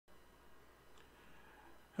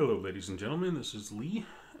Hello, ladies and gentlemen. This is Lee.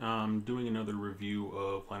 Doing another review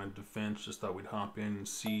of Line of Defense. Just thought we'd hop in and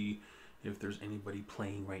see if there's anybody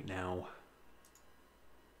playing right now.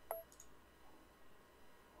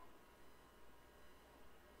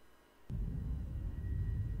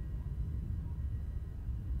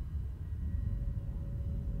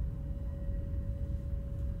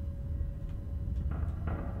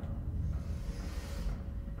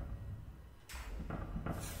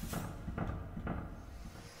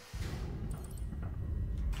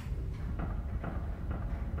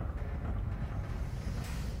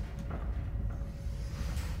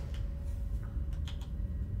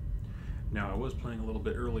 Now, I was playing a little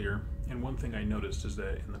bit earlier, and one thing I noticed is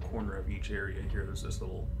that in the corner of each area here, there's this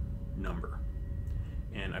little number.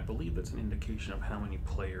 And I believe that's an indication of how many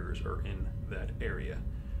players are in that area.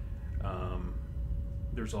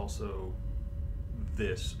 There's also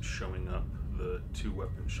this showing up, the two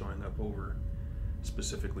weapons showing up over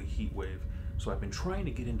specifically Heat Wave. So I've been trying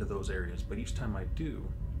to get into those areas, but each time I do,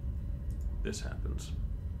 this happens.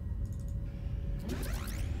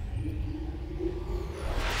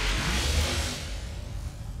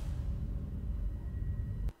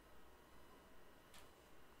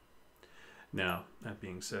 Now, that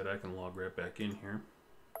being said, I can log right back in here.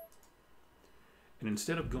 And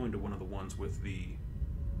instead of going to one of the ones with the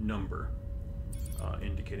number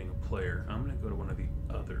indicating a player, I'm going to go to one of the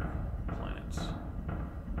other planets.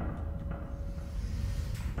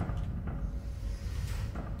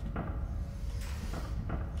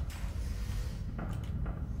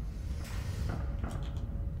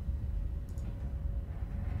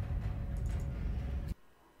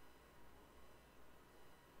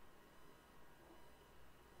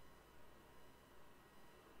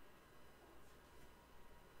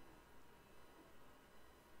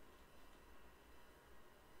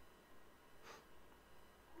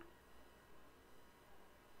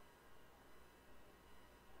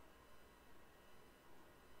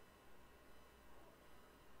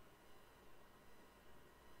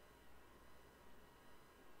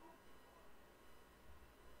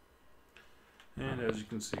 And as you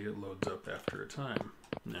can see, it loads up after a time.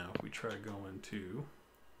 Now, if we try going to,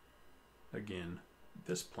 again,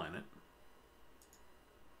 this planet.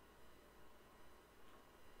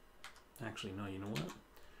 Actually, no, you know what?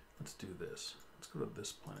 Let's do this. Let's go to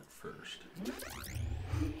this planet first.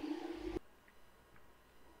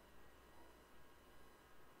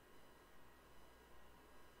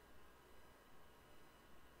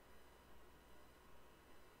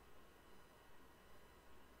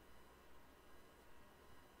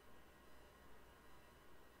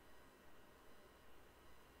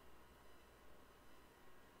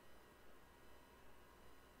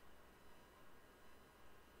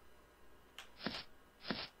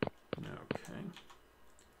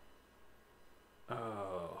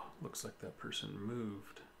 Looks like that person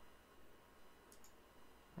moved.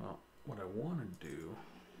 Well, what I want to do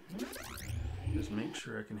is make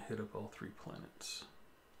sure I can hit up all three planets.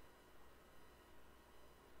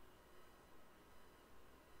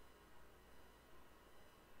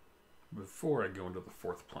 Before I go into the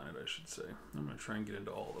fourth planet, I should say. I'm going to try and get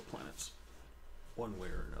into all the planets, one way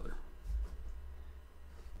or another.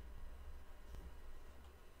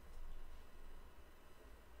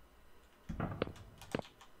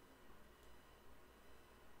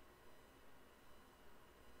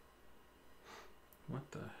 What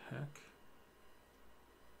the heck?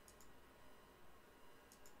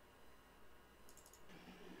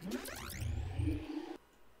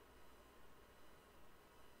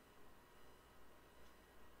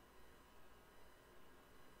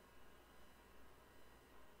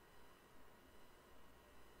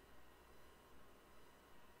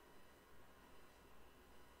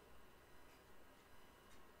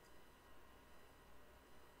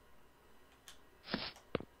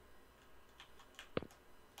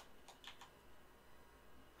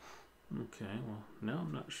 Okay, well, now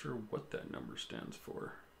I'm not sure what that number stands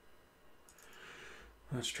for.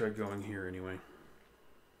 Let's try going here anyway.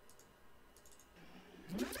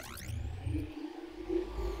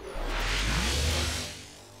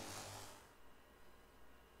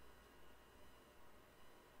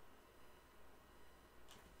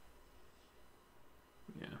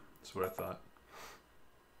 Yeah, that's what I thought.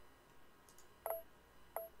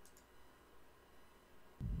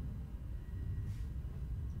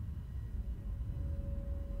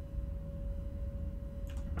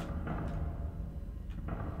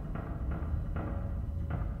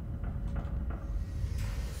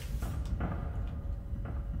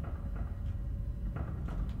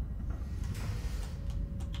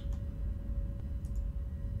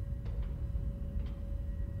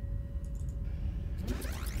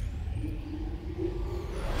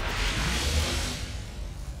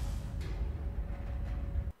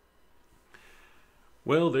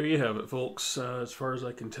 Well, there you have it, folks. As far as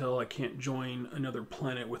I can tell, I can't join another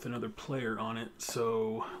planet with another player on it,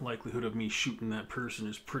 so likelihood of me shooting that person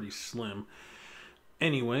is pretty slim.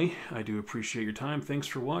 Anyway, I do appreciate your time. Thanks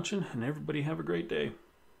for watching, and everybody have a great day.